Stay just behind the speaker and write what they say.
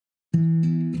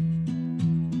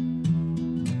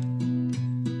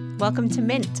Welcome to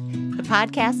Mint, the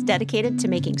podcast dedicated to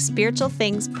making spiritual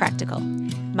things practical.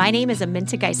 My name is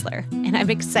Aminta Geisler, and I'm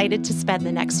excited to spend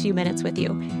the next few minutes with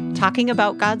you, talking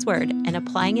about God's Word and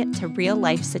applying it to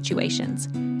real-life situations.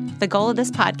 The goal of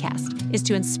this podcast is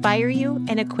to inspire you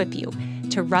and equip you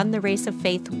to run the race of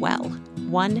faith well,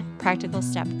 one practical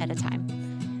step at a time.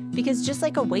 Because just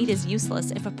like a weight is useless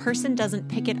if a person doesn't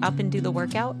pick it up and do the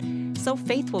workout, so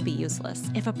faith will be useless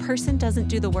if a person doesn't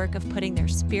do the work of putting their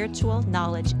spiritual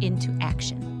knowledge into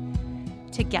action.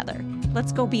 Together,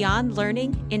 let's go beyond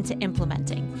learning into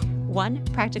implementing, one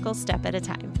practical step at a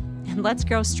time, and let's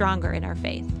grow stronger in our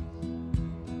faith.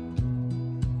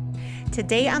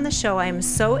 Today on the show, I'm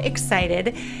so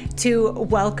excited to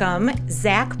welcome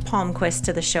Zach Palmquist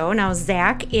to the show. Now,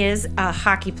 Zach is a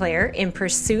hockey player in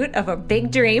pursuit of a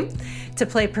big dream to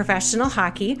play professional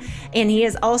hockey, and he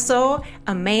is also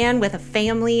a man with a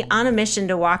family on a mission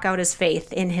to walk out his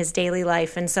faith in his daily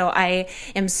life. And so I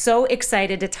am so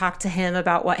excited to talk to him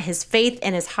about what his faith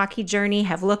and his hockey journey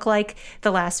have looked like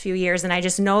the last few years, and I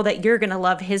just know that you're going to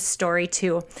love his story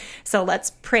too. So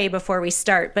let's pray before we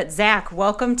start. But Zach,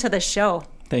 welcome to the show.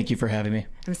 Thank you for having me.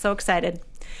 I'm so excited.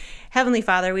 Heavenly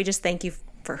Father, we just thank you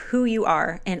for who you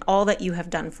are and all that you have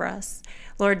done for us.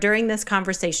 Lord, during this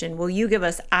conversation, will you give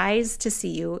us eyes to see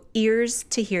you, ears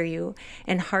to hear you,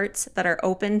 and hearts that are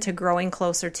open to growing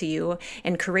closer to you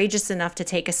and courageous enough to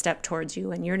take a step towards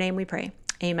you. In your name we pray.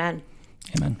 Amen.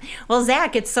 Amen. Well,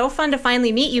 Zach, it's so fun to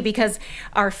finally meet you because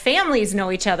our families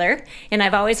know each other, and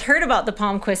I've always heard about the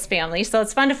Palmquist family, so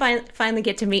it's fun to finally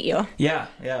get to meet you.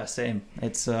 Yeah, same.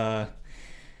 It's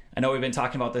I know we've been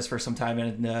talking about this for some time,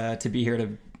 and to be here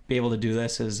to be able to do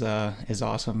this is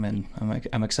awesome, and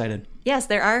I'm excited. Yes,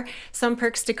 there are some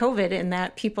perks to COVID in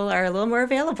that people are a little more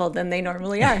available than they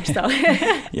normally are. So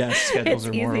yes, schedules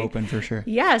are more open for sure.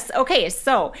 Yes. Okay.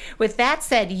 So with that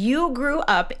said, you grew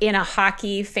up in a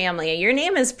hockey family. Your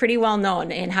name is pretty well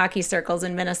known in hockey circles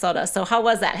in Minnesota. So how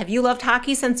was that? Have you loved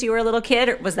hockey since you were a little kid,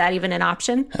 or was that even an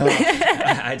option?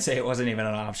 I'd say it wasn't even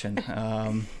an option.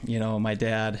 My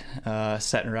dad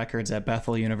setting records at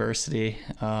Bethel University.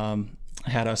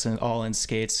 Had us all in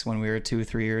skates when we were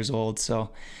 2-3 years old.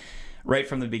 So right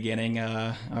from the beginning,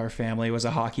 our family was a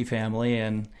hockey family,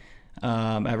 and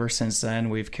ever since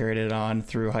then we've carried it on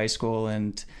through high school.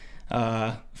 And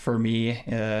for me,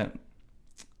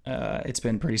 it's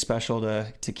been pretty special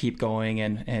to keep going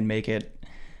and make it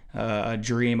a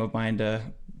dream of mine to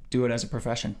do it as a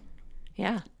profession.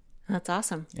 Yeah, that's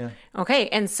awesome. Yeah. Okay,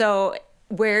 and so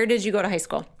where did you go to high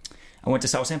school? I went to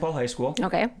South St. Paul High School.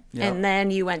 Okay. Yep. And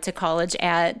then you went to college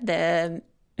at the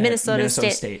Minnesota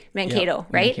State. Mankato, yep.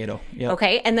 Right? Mankato, yep.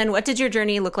 Okay. And then what did your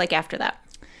journey look like after that?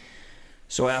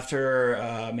 So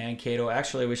after Mankato,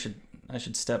 actually I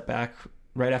should step back.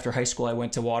 Right after high school, I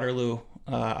went to Waterloo,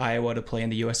 Iowa to play in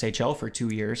the USHL for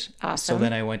 2 years. Awesome. So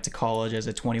then I went to college as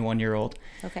a 21-year-old.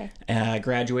 Okay. I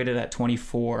graduated at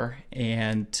 24,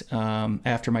 and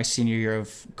after my senior year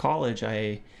of college,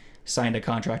 I signed a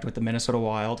contract with the Minnesota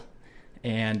Wild.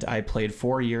 And I played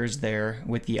 4 years there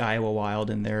with the Iowa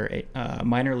Wild in their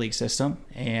minor league system.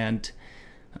 And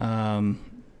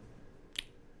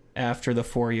after the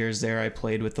 4 years there, I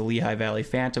played with the Lehigh Valley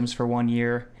Phantoms for 1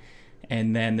 year.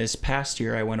 And then this past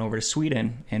year, I went over to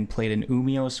Sweden and played in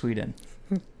Umeå, Sweden.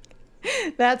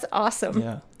 That's awesome.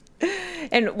 Yeah.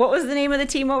 And what was the name of the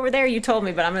team over there? You told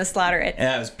me, but I'm going to slaughter it.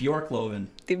 Yeah, it was Bjorklöven.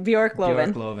 The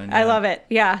Bjorklöven. Bjorklöven, I yeah. love it.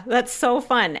 Yeah, that's so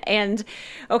fun. And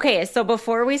okay, so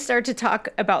before we start to talk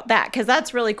about that, because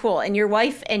that's really cool. And your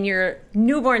wife and your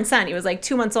newborn son, he was like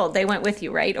 2 months old. They went with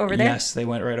you, right, over there? Yes, they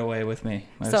went right away with me.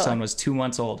 My son was 2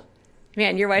 months old.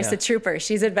 Man, your wife's a trooper.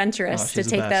 She's adventurous she's to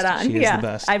take that on. She is the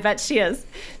best. I bet she is.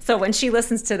 So when she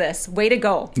listens to this, way to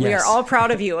go. Yes. We are all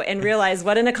proud of you and realize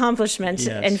what an accomplishment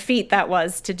Yes. and feat that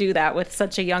was to do that with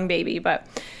such a young baby. But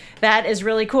that is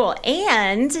really cool.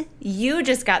 And you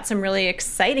just got some really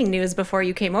exciting news before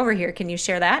you came over here. Can you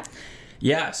share that?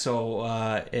 Yeah,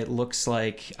 so it looks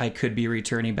like I could be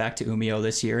returning back to Umeå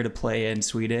this year to play in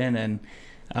Sweden, and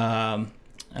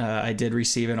I did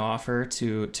receive an offer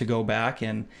to go back,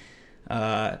 and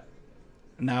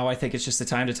now I think it's just the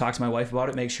time to talk to my wife about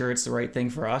it, make sure it's the right thing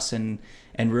for us, and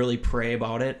really pray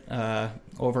about it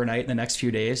overnight in the next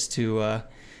few days to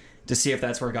see if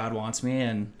that's where God wants me,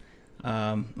 and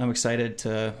I'm excited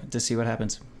to see what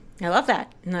happens. I love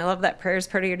that. And I love that prayer is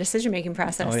part of your decision-making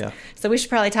process. Oh, yeah. So we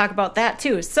should probably talk about that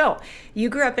too. So you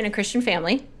grew up in a Christian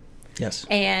family. Yes.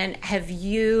 And have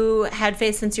you had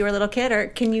faith since you were a little kid, or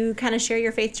can you kind of share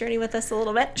your faith journey with us a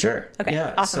little bit? Sure. Okay.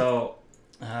 Yeah. Awesome. So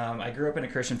I grew up in a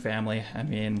Christian family. I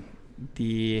mean,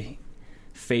 the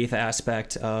faith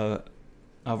aspect of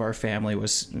our family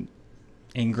was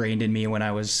ingrained in me when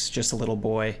I was just a little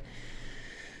boy.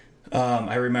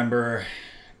 I remember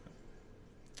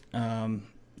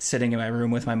sitting in my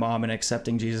room with my mom and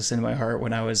accepting Jesus into my heart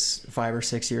when I was 5 or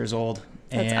 6 years old.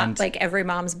 That's like every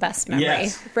mom's best memory.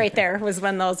 Yes. Right there was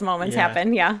when those moments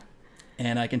happen. Yeah.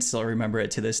 And I can still remember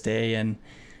it to this day. And,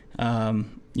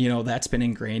 that's been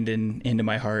ingrained into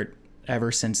my heart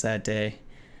ever since that day.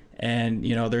 And,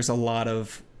 there's a lot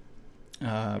of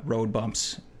road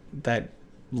bumps that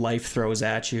life throws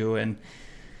at you. And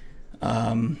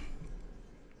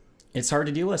it's hard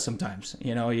to deal with sometimes.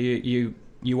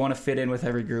 You want to fit in with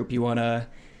every group. You want to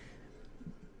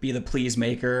be the please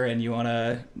maker, and you want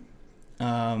to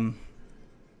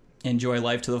enjoy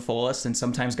life to the fullest. And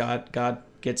sometimes God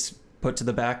gets put to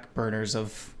the back burners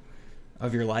of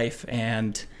your life.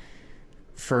 And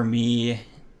for me,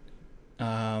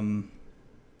 going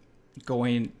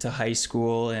to high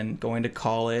school and going to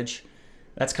college,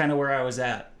 that's kind of where I was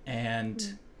at.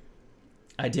 And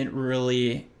I didn't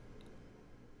really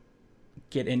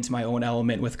get into my own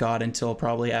element with God until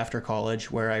probably after college,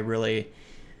 where I really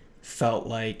felt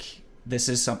like this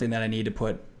is something that I need to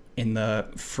put in the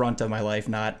front of my life,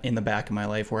 not in the back of my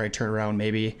life, where I turn around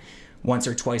maybe once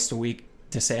or twice a week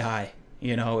to say hi.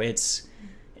 It's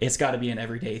got to be an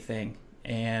everyday thing.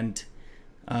 And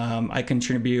I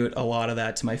contribute a lot of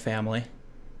that to my family,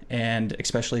 and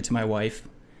especially to my wife,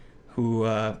 who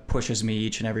pushes me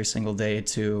each and every single day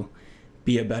to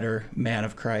be a better man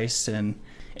of Christ. And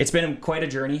it's been quite a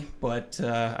journey, but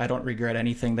I don't regret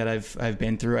anything that I've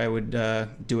been through. I would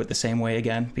do it the same way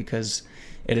again, because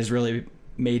it has really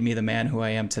made me the man who I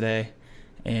am today.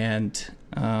 And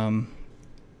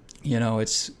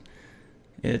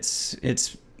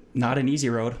it's not an easy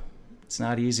road. It's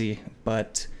not easy,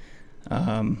 but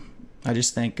I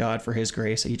just thank God for His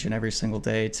grace each and every single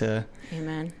day to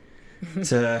Amen.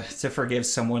 to forgive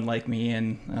someone like me,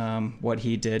 and what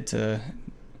He did to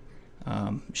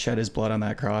shed His blood on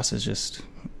that cross is just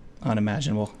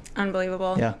unimaginable.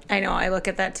 Unbelievable. Yeah. I know. I look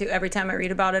at that too. Every time I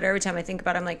read about it, every time I think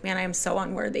about it, I'm like, man, I am so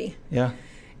unworthy. Yeah.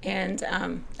 And,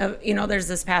 there's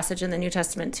this passage in the New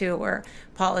Testament too, where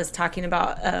Paul is talking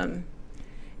about,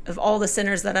 of all the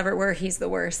sinners that ever were, he's the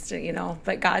worst,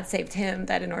 but God saved him,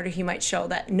 that in order he might show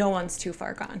that no one's too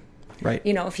far gone. Right.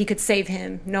 If he could save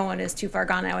him, no one is too far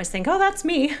gone. I always think, oh, that's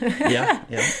me. Yeah.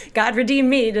 God redeemed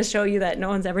me to show you that no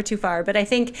one's ever too far. But I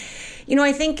think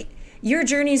your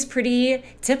journey is pretty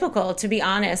typical, to be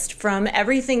honest, from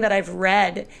everything that I've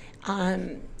read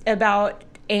about,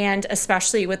 and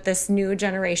especially with this new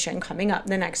generation coming up,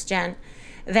 the next gen,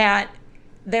 that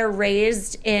they're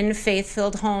raised in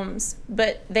faith-filled homes,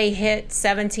 but they hit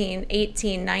 17,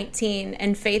 18, 19,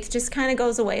 and faith just kind of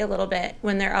goes away a little bit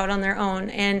when they're out on their own,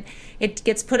 and it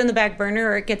gets put in the back burner,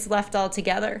 or it gets left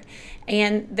altogether,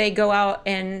 and they go out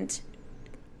and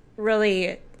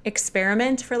really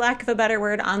experiment, for lack of a better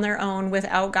word, on their own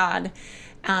without God.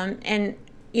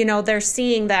 They're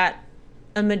seeing that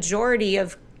a majority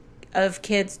of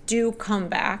kids do come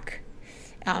back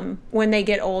when they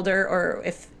get older, or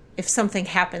if something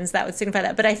happens that would signify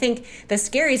that. But I think the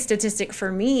scary statistic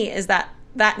for me is that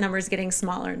number is getting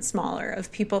smaller and smaller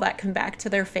of people that come back to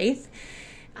their faith.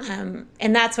 And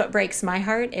that's what breaks my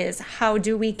heart, is how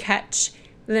do we catch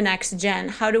the next gen?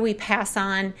 How do we pass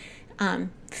on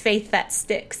faith that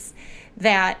sticks,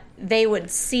 that they would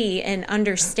see and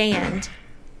understand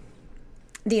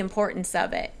the importance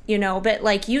of it, But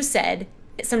like you said,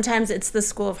 sometimes it's the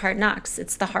school of hard knocks.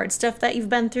 It's the hard stuff that you've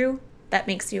been through that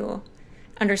makes you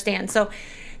understand. So,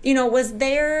 was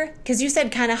there, because you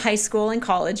said kind of high school and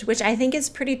college, which I think is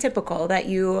pretty typical, that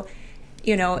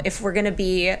if we're going to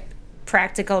be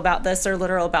practical about this or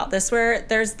literal about this, where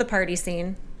there's the party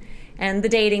scene and the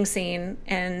dating scene,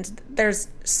 and there's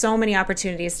so many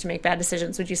opportunities to make bad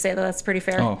decisions. Would you say that that's pretty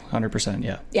fair? Oh, 100%.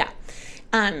 Yeah. Yeah.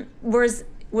 Was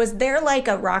there like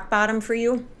a rock bottom for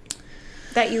you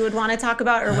that you would want to talk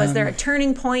about, or was there a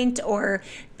turning point, or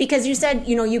because you said,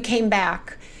 you came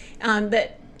back,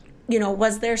 but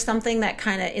was there something that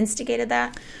kind of instigated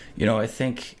that? I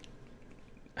think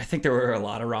there were a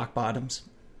lot of rock bottoms.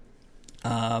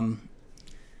 I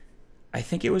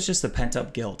think it was just the pent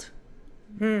up guilt.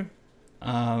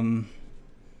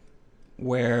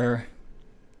 Where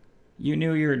you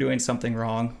knew you were doing something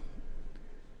wrong,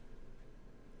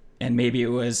 and maybe it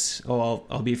was,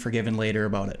 I'll be forgiven later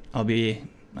about it.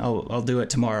 I'll do it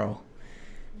tomorrow.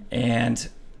 And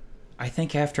I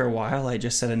think after a while, I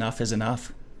just said enough is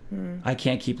enough. I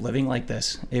can't keep living like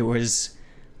this. It was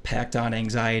packed on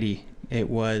anxiety. It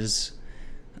was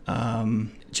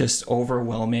just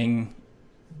overwhelming,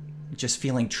 just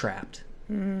feeling trapped.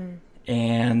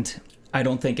 And I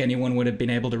don't think anyone would have been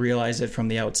able to realize it from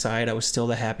the outside. I was still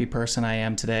the happy person I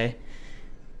am today,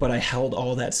 but I held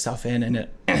all that stuff in, and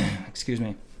it, excuse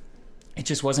me, it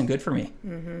just wasn't good for me.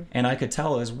 Mm-hmm. And I could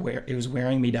tell it was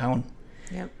wearing me down.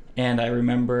 Yep. And I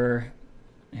remember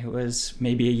it was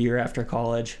maybe a year after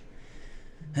college.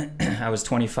 I was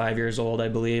 25 years old, I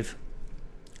believe,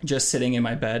 just sitting in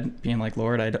my bed being like,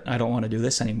 Lord, I don't want to do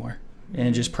this anymore. Mm-hmm.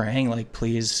 And just praying like,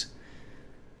 please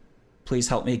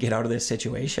help me get out of this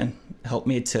situation. Help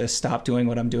me to stop doing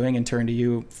what I'm doing and turn to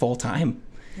you full time.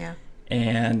 Yeah.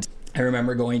 And I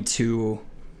remember going to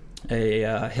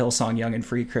a Hillsong Young and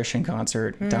Free Christian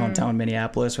concert downtown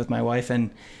Minneapolis with my wife. And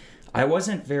I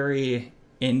wasn't very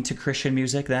into Christian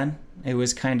music then. It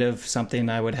was kind of something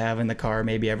I would have in the car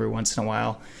maybe every once in a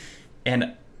while.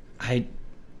 And I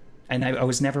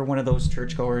was never one of those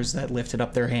churchgoers that lifted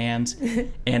up their hands.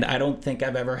 And I don't think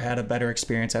I've ever had a better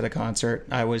experience at a concert.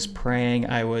 I was praying.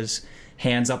 I was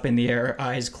hands up in the air,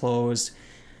 eyes closed.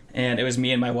 And it was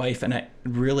me and my wife. And I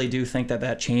really do think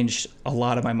that changed a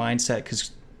lot of my mindset,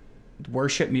 because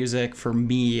worship music for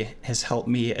me has helped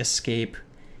me escape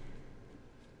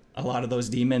a lot of those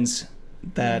demons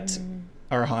that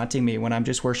are haunting me when I'm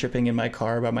just worshiping in my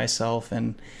car by myself.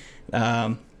 And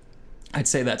I'd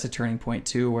say that's a turning point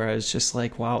too, where I was just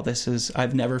like, wow,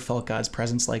 I've never felt God's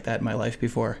presence like that in my life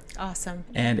before. Awesome.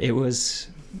 And it was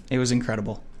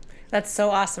incredible. That's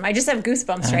so awesome. I just have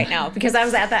goosebumps right now because I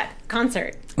was at that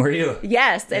concert. Were you?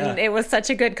 Yes, and it was such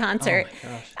a good concert.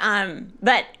 Oh my gosh.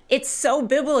 But it's so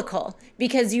biblical,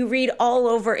 because you read all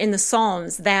over in the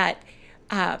Psalms that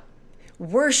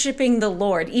worshiping the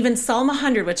Lord, even Psalm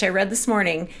 100, which I read this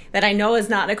morning, that I know is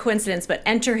not a coincidence, but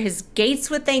enter his gates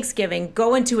with thanksgiving,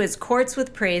 go into his courts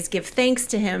with praise, give thanks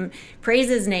to him, praise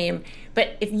his name.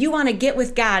 But if you want to get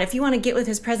with God, if you want to get with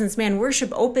his presence, man,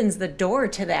 worship opens the door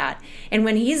to that. And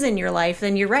when he's in your life,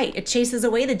 then you're right. It chases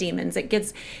away the demons. It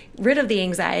gets rid of the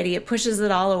anxiety. It pushes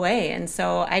it all away. And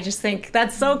so I just think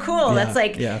that's so cool. That's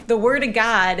like the word of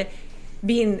God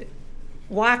being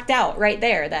walked out right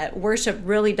there, that worship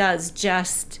really does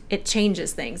it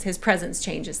changes things. His presence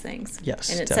changes things. Yes,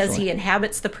 and it definitely says he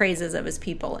inhabits the praises of his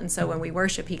people. And so when we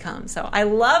worship, he comes. So I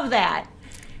love that.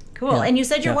 Cool. Yeah. And you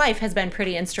said your wife has been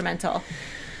pretty instrumental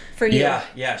for you.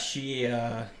 Yeah. She,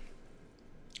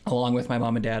 along with my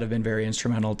mom and dad, have been very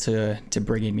instrumental to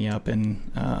bringing me up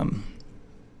and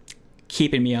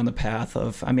keeping me on the path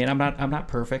of, I mean, I'm not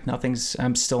perfect.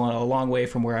 I'm still a long way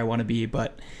from where I want to be,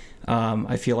 but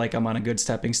I feel like I'm on a good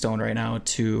stepping stone right now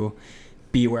to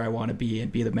be where I want to be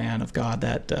and be the man of God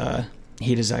that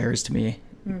he desires for me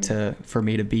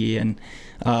to be. And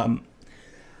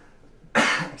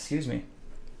excuse me.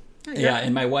 Oh, yeah,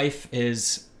 and my wife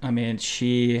is, I mean,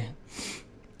 she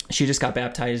just got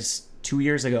baptized 2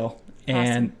 years ago.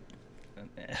 Awesome.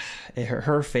 And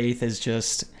her faith is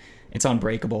just, it's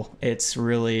unbreakable. It's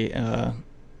really,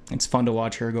 it's fun to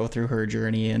watch her go through her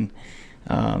journey. And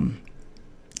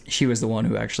she was the one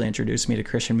who actually introduced me to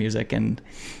Christian music. And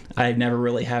I've never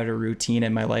really had a routine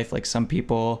in my life. Like some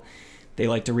people, they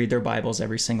like to read their Bibles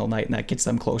every single night, and that gets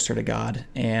them closer to God.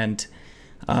 And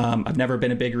I've never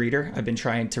been a big reader. I've been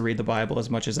trying to read the Bible as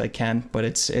much as I can, but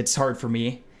it's hard for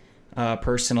me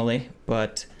personally.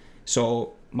 But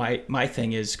so my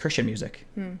thing is Christian music.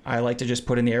 I like to just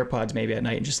put in the AirPods maybe at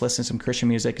night and just listen to some Christian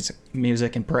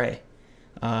music and pray,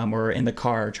 or in the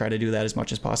car, try to do that as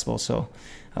much as possible. So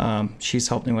she's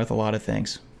helped me with a lot of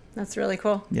things. That's really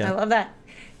cool. Yeah. I love that.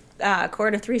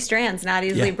 Cord of 3 strands, not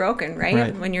easily broken,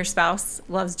 right? When your spouse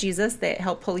loves Jesus, they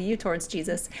help pull you towards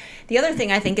Jesus. The other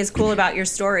thing I think is cool about your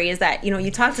story is that, you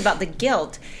talked about the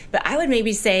guilt, but I would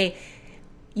maybe say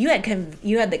you had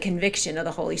the conviction of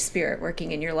the Holy Spirit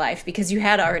working in your life because you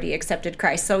had already accepted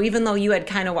Christ. So even though you had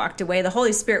kind of walked away, the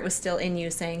Holy Spirit was still in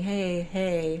you saying,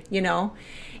 hey,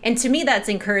 And to me, that's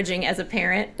encouraging as a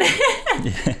parent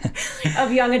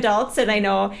of young adults. And I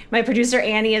know my producer,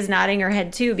 Annie, is nodding her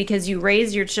head too, because you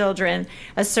raise your children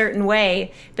a certain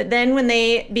way. But then when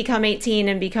they become 18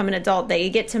 and become an adult, they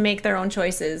get to make their own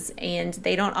choices. And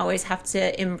they don't always have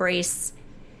to embrace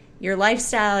your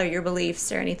lifestyle or your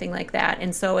beliefs or anything like that.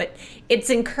 And so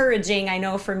it's encouraging, I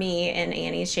know for me, and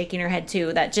Annie's shaking her head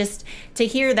too, that just to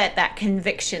hear that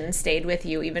conviction stayed with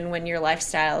you even when your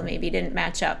lifestyle maybe didn't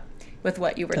match up with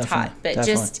what you were taught. But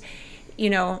just,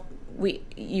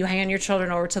 you hand your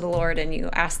children over to the Lord and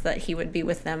you ask that he would be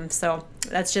with them. So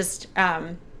that's just,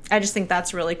 I just think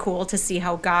that's really cool to see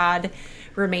how God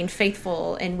remained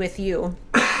faithful and with you,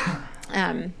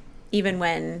 even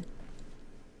when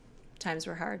times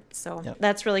were hard. So Yep.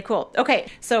 that's really cool. Okay,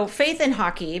 so faith in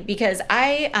hockey, because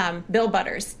Bill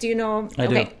Butters, do you know? I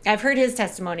do. I've heard his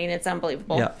testimony and it's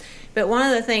unbelievable. Yeah. But one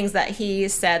of the things that he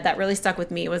said that really stuck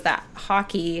with me was that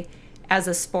hockey as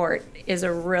a sport is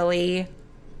a really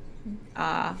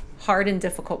hard and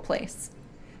difficult place.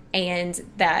 And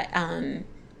that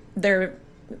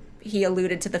he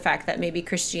alluded to the fact that maybe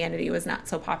Christianity was not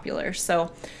so popular.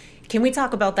 So can we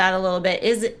talk about that a little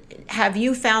bit? Have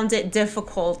you found it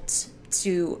difficult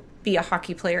to be a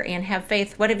hockey player and have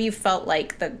faith? What have you felt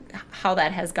like how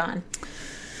that has gone?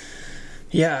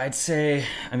 Yeah, I'd say,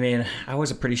 I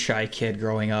was a pretty shy kid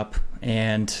growing up,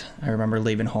 and I remember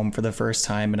leaving home for the first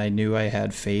time, and I knew I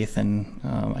had faith, and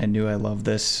I knew I loved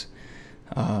this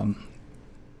God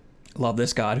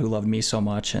who loved me so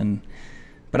much,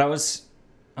 but I was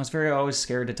always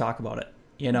scared to talk about it.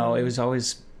 It was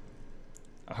always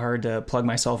hard to plug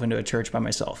myself into a church by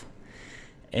myself.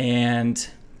 And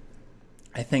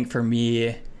I think for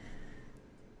me,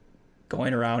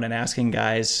 going around and asking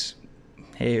guys,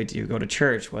 hey, do you go to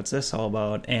church? What's this all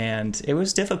about? And it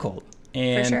was difficult.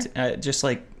 And sure. Just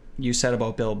like you said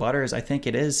about Bill Butters, I think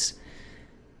it is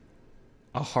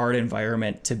a hard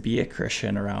environment to be a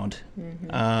Christian around.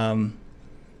 Mm-hmm.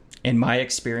 In my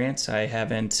experience, I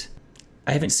haven't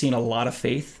seen a lot of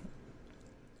faith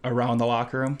around the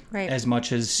locker room as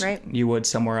much as you would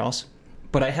somewhere else.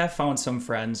 But I have found some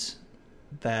friends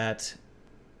that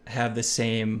have the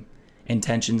same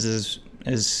intentions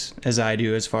as I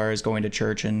do, as far as going to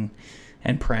church and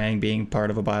praying, being part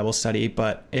of a Bible study,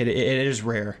 but it is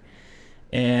rare.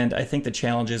 And I think the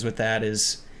challenges with that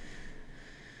is,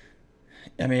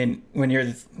 when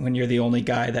you're the only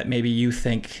guy that maybe you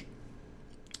think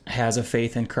has a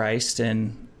faith in Christ,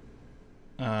 and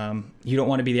you don't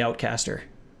want to be the outcaster.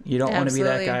 You don't want to be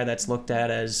that guy that's looked at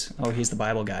as, oh, he's the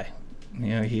Bible guy.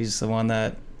 He's the one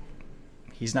that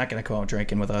he's not going to go out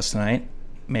drinking with us tonight.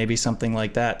 Maybe something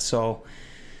like that. So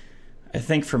I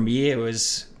think for me, it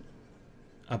was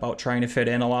about trying to fit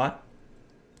in a lot.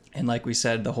 And like we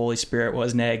said, the Holy Spirit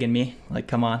was nagging me, like,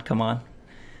 come on.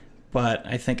 But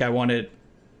I think I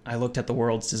looked at the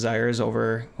world's desires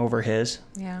over his.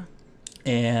 Yeah.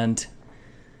 And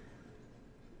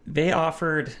they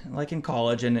offered, like in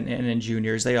college and in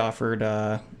juniors, they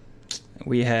offered,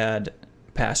 we had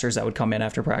pastors that would come in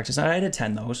after practice. I'd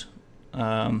attend those.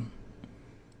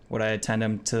 Would I attend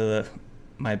them to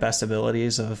my best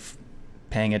abilities of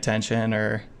paying attention,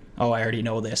 or, oh, I already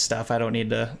know this stuff, I don't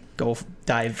need to go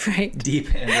dive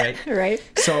deep in, right? Right.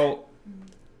 So,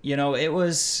 it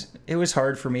was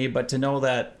hard for me, but to know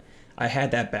that I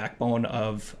had that backbone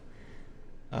of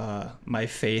my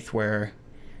faith where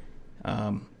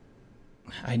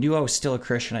I knew I was still a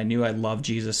Christian. I knew I loved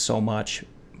Jesus so much,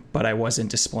 but I wasn't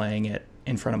displaying it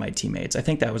in front of my teammates. I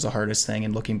think that was the hardest thing,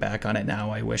 and looking back on it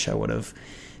now, I wish I would have,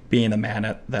 being the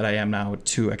man that I am now,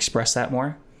 to express that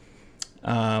more.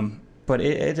 But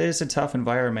it is a tough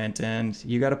environment, and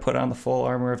you got to put on the full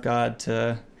armor of God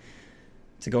to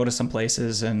go to some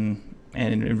places and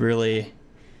really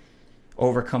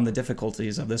overcome the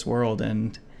difficulties of this world.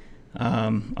 And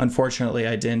unfortunately,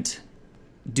 I didn't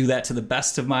do that to the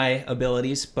best of my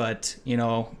abilities, but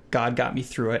God got me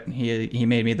through it, and he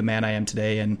made me the man I am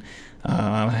today, and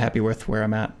I'm happy with where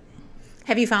I'm at.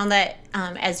 Have you found that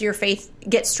as your faith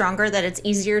gets stronger, that it's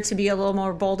easier to be a little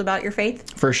more bold about your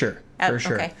faith? For sure.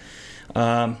 Okay.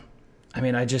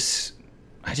 I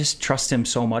just trust him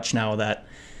so much now that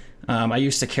I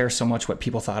used to care so much what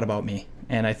people thought about me.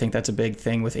 And I think that's a big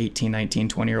thing with 18, 19,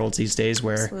 20-year-olds these days,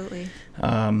 where Absolutely.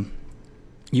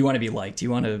 You want to be liked. You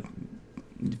want to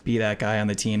be that guy on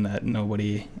the team that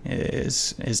nobody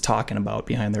is talking about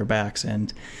behind their backs.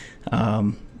 And,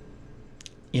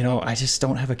 I just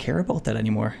don't have a care about that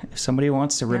anymore. If somebody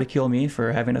wants to ridicule me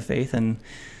for having a faith in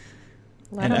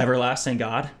an everlasting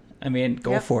God,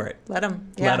 go for it. Let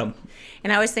them. Let them.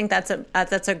 And I always think that's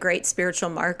a great spiritual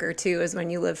marker too, is when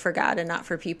you live for God and not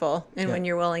for people, and when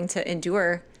you're willing to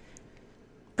endure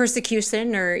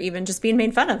persecution or even just being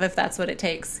made fun of, if that's what it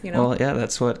takes. Well, yeah,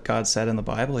 that's what God said in the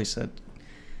Bible. He said,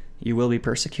 "You will be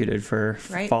persecuted for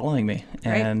following me,"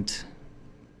 and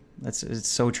it's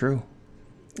so true.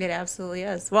 It absolutely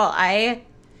is. Well, I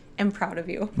am proud of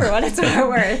you for what it's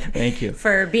worth. Thank you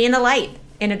for being a light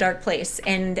in a dark place.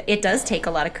 And it does take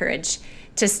a lot of courage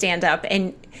to stand up.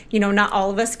 And, not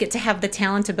all of us get to have the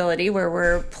talent ability where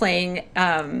we're playing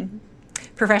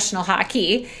professional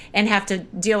hockey and have to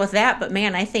deal with that. But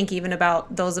man, I think even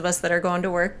about those of us that are going to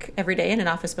work every day in an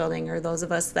office building, or those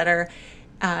of us that are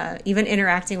even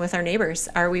interacting with our neighbors.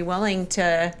 Are we willing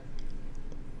to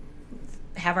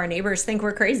have our neighbors think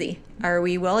we're crazy? Are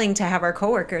we willing to have our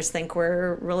coworkers think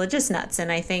we're religious nuts?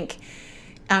 And I think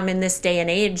in this day and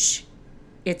age,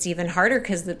 it's even harder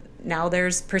because now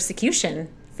there's persecution,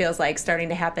 feels like, starting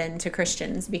to happen to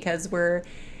Christians because we're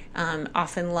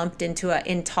often lumped into an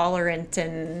intolerant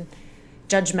and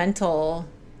judgmental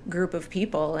group of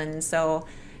people. And so,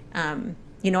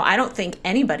 I don't think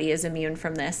anybody is immune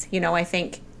from this. I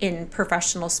think in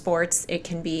professional sports, it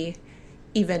can be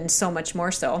even so much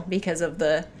more so because of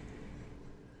the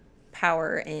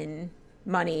power and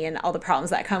money and all the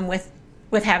problems that come with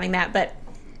having that. But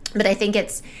I think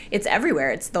it's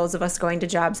everywhere. It's those of us going to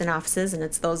jobs and offices, and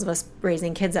it's those of us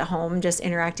raising kids at home, just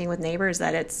interacting with neighbors,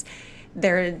 that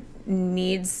there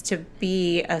needs to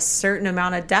be a certain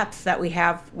amount of depth that we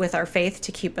have with our faith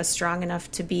to keep us strong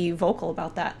enough to be vocal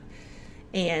about that.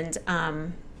 And,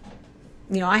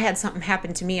 I had something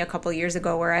happen to me a couple years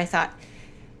ago where I thought,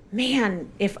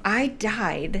 man, if I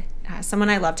died, someone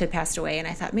I loved had passed away, and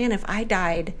I thought, man, if I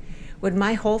died, would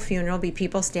my whole funeral be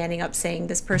people standing up saying,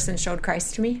 this person showed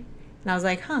Christ to me? And I was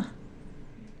like,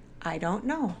 I don't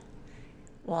know.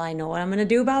 Well, I know what I'm going to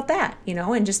do about that,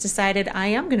 and just decided I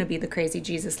am going to be the crazy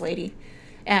Jesus lady.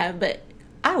 But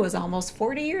I was almost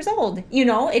 40 years old.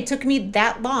 It took me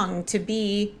that long to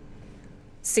be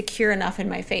secure enough in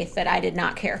my faith that I did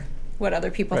not care what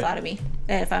other people thought of me.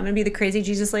 If I'm going to be the crazy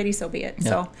Jesus lady, so be it.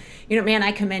 Yeah. So, man,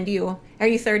 I commend you. Are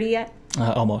you 30 yet?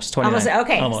 Almost 29. Almost,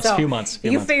 okay. Almost, so few months.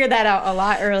 You figured that out a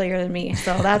lot earlier than me,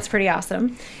 so that's pretty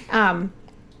awesome.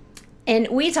 And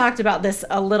we talked about this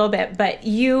a little bit, but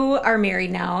you are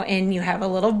married now, and you have a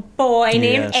little boy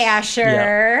named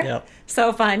Asher. Yep.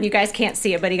 So fun. You guys can't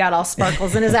see it, but he got all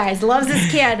sparkles in his eyes. Loves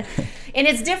his kid. And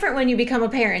it's different when you become a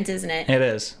parent, isn't it? It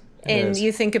is. And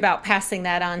you think about passing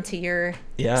that on to your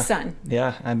son.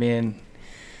 Yeah. I mean,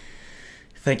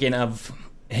 thinking of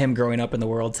him growing up in the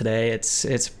world today,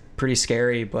 it's pretty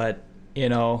scary, but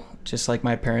just like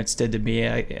my parents did to me,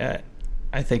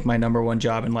 I think my number one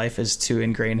job in life is to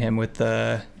ingrain him with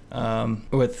the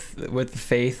with the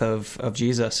faith of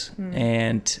Jesus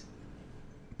and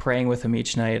praying with him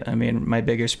each night. I mean, my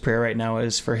biggest prayer right now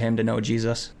is for him to know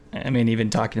Jesus. I mean, even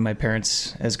talking to my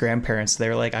parents as grandparents,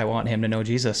 they're like, I want him to know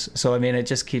Jesus. So, I mean, it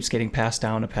just keeps getting passed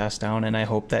down, and I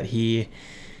hope that he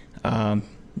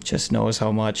just knows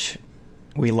how much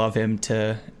we love him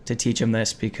to teach him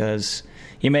this, because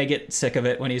he may get sick of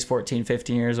it when he's 14,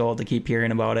 15 years old to keep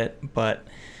hearing about it, but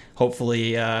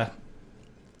hopefully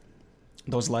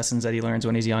those lessons that he learns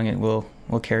when he's young, it will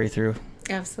carry through.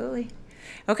 Absolutely.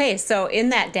 Okay, so in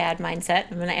that dad mindset,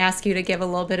 I'm going to ask you to give a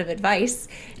little bit of advice.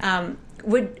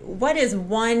 What is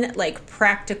one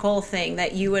practical thing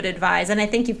that you would advise? And I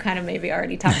think you've kind of maybe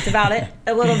already talked about it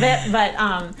a little bit,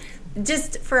 but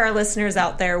just for our listeners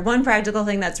out there, one practical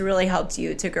thing that's really helped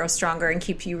you to grow stronger and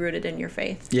keep you rooted in your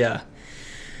faith. Yeah.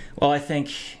 Well, I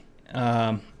think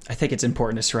it's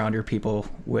important to surround your people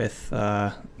with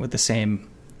the same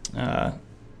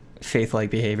faith-like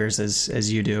behaviors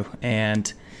as you do,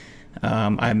 and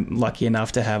I'm lucky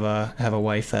enough to have a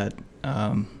wife that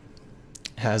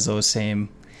has those same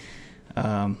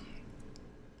what's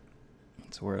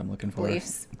the word I'm looking for?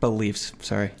 Beliefs.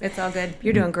 Sorry. It's all good.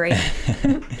 You're doing great.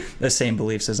 The same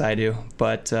beliefs as I do,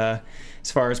 but as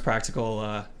far as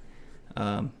practical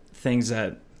things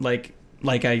that like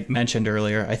I mentioned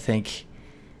earlier, I think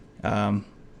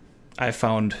I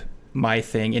found my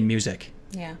thing in music.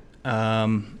 Yeah.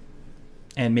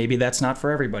 And maybe that's not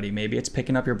for everybody. Maybe it's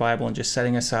picking up your Bible and just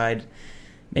setting aside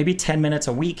maybe 10 minutes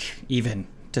a week even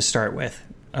to start with,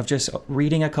 of just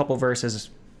reading a couple verses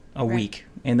a week,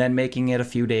 and then making it a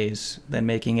few days, then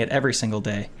making it every single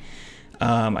day.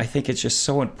 I think it's just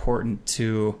so important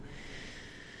to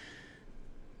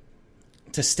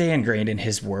stay ingrained in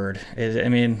his word. I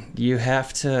mean, you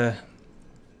have to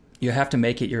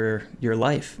make it your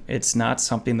life. It's not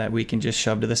something that we can just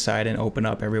shove to the side and open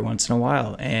up every once in a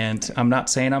while. And I'm not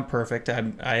saying I'm perfect.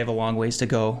 I have a long ways to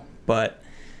go, but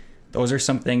those are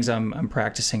some things I'm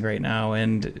practicing right now.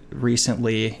 And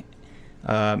recently,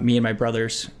 me and my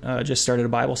brothers just started a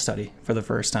Bible study for the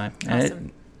first time. Awesome.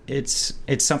 And it's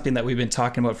something that we've been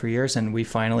talking about for years, and we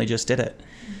finally just did it.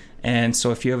 Mm-hmm. And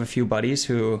so if you have a few buddies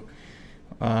who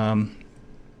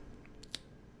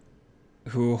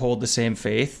hold the same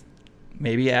faith,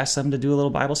 maybe ask them to do a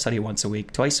little Bible study once a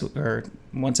week, twice, or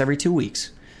once every 2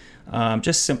 weeks.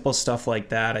 Just simple stuff like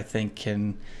that, I think,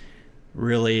 can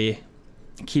really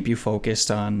keep you focused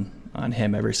on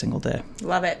him every single day.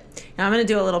 Love it. Now I'm going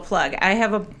to do a little plug. I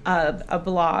have a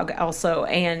blog also,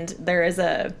 and there is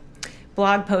a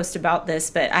blog post about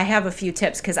this, but I have a few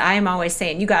tips, because I am always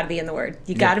saying, you got to be in the Word.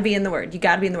 You got to be in the Word. You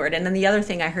got to be in the Word. And then the other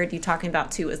thing I heard you talking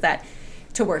about too is that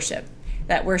to worship.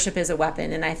 That worship is a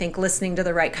weapon, and I think listening to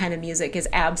the right kind of music is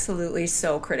absolutely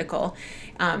so critical.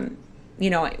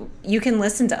 you can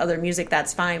listen to other music,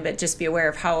 that's fine, but just be aware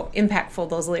of how impactful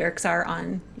those lyrics are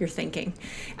on your thinking.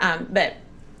 But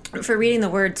for reading the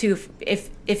word too,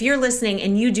 if you're listening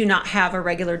and you do not have a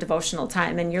regular devotional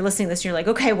time and you're listening to this and you're like,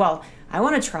 okay, well, I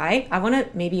want to try.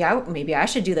 Maybe I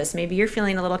should do this. Maybe you're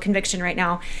feeling a little conviction right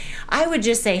now. I would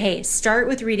just say, hey, start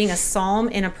with reading a psalm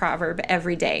and a proverb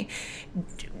every day.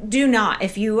 Do not,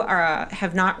 if you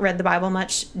have not read the Bible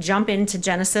much, jump into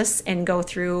Genesis and go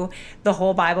through the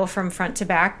whole Bible from front to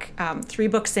back. 3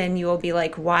 books in, you will be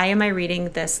like, why am I reading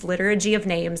this liturgy of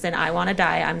names and I want to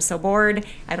die? I'm so bored.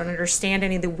 I don't understand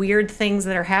any of the weird things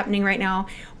that are happening right now.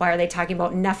 Why are they talking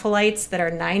about Nephilites that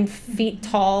are 9 feet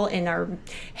tall and are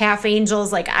half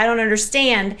angels? Like, I don't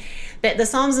understand. But the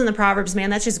Psalms and the Proverbs, man,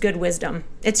 that's just good wisdom.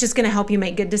 It's just going to help you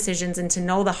make good decisions and to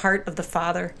know the heart of the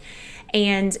Father.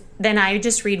 And then I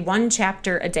just read 1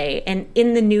 chapter a day. And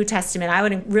in the New Testament, I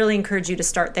would really encourage you to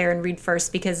start there and read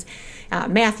first, because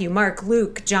Matthew, Mark,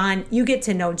 Luke, John, you get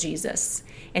to know Jesus.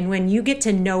 And when you get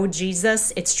to know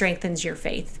Jesus, it strengthens your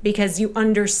faith because you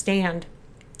understand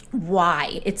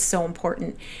why it's so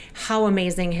important, how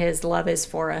amazing his love is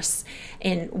for us,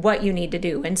 and what you need to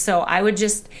do. And so I'm going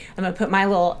to put my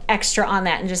little extra on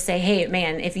that and just say, hey,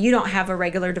 man, if you don't have a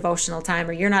regular devotional time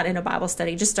or you're not in a Bible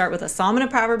study, just start with a psalm and a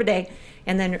proverb a day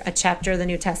and then a chapter of the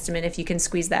New Testament if you can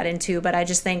squeeze that in too. But I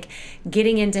just think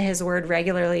getting into his word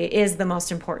regularly is the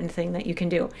most important thing that you can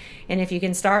do. And if you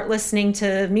can start listening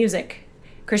to music,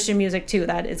 Christian music too,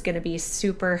 that is going to be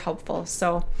super helpful.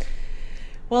 So,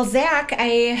 well, Zach,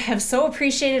 I have so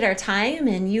appreciated our time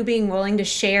and you being willing to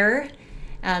share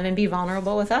and be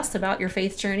vulnerable with us about your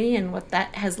faith journey and what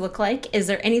that has looked like. Is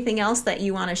there anything else that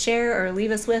you want to share or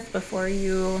leave us with before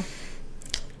you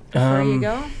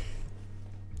go?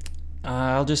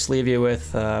 I'll just leave you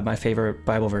with my favorite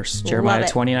Bible verse, Jeremiah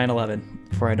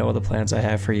 29:11. For I know the plans I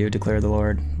have for you, declare the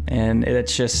Lord. And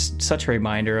it's just such a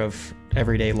reminder of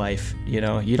everyday life. You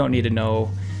don't need to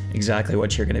know exactly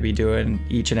what you're going to be doing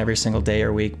each and every single day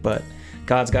or week, but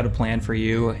God's got a plan for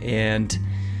you, and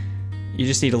you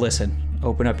just need to listen.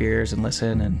 Open up your ears and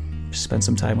listen and spend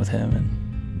some time with him,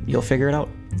 and you'll figure it out.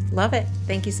 Love it.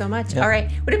 Thank you so much. Yeah. All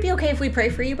right. Would it be okay if we pray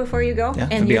for you before you go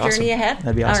and your awesome. Journey ahead?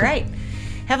 That'd be awesome. All right.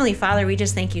 Heavenly Father, we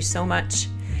just thank you so much.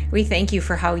 We thank you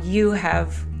for how you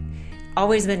have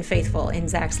always been faithful in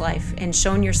Zach's life and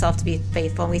shown yourself to be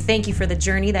faithful. And we thank you for the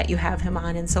journey that you have him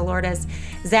on. And so, Lord, as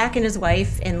Zach and his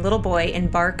wife and little boy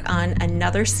embark on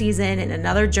another season and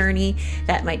another journey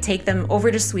that might take them over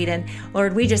to Sweden,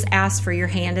 Lord, we just ask for your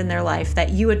hand in their life, that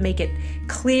you would make it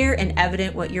clear and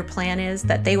evident what your plan is,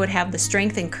 that they would have the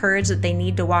strength and courage that they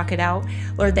need to walk it out.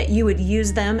 Lord, that you would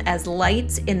use them as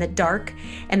lights in the dark,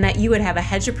 and that you would have a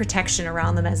hedge of protection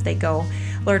around them as they go.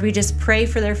 Lord, we just pray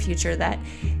for their future, that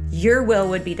your will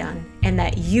would be done, and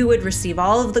that you would receive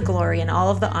all of the glory and all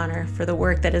of the honor for the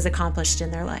work that is accomplished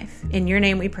in their life. In your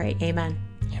name we pray. Amen.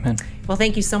 Amen. Well,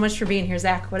 thank you so much for being here,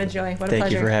 Zach. What a joy. What a pleasure.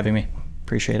 Thank you for having me.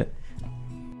 Appreciate it.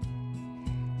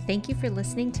 Thank you for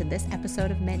listening to this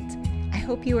episode of Mint. I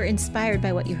hope you were inspired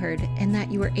by what you heard and that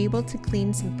you were able to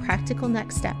glean some practical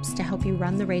next steps to help you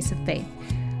run the race of faith.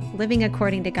 Living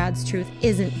according to God's truth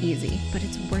isn't easy, but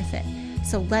it's worth it.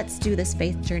 So let's do this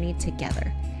faith journey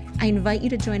together. I invite you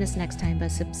to join us next time by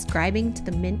subscribing to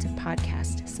the Mint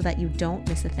podcast so that you don't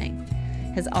miss a thing.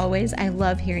 As always, I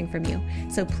love hearing from you,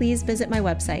 so please visit my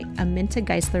website,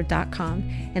 amintageisler.com,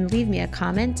 and leave me a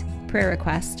comment, prayer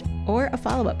request, or a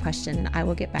follow-up question, and I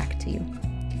will get back to you.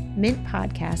 Mint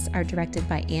podcasts are directed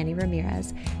by Annie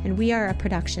Ramirez, and we are a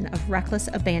production of Reckless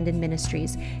Abandon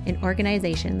Ministries, an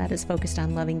organization that is focused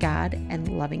on loving God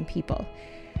and loving people.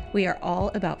 We are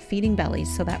all about feeding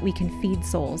bellies so that we can feed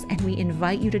souls, and we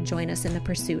invite you to join us in the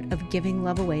pursuit of giving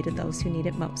love away to those who need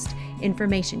it most.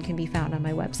 Information can be found on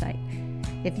my website.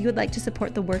 If you would like to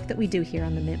support the work that we do here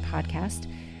on the Mint Podcast,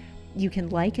 you can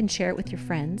like and share it with your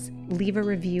friends, leave a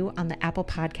review on the Apple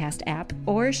Podcast app,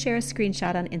 or share a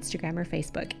screenshot on Instagram or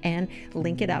Facebook and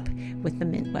link it up with the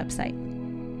Mint website.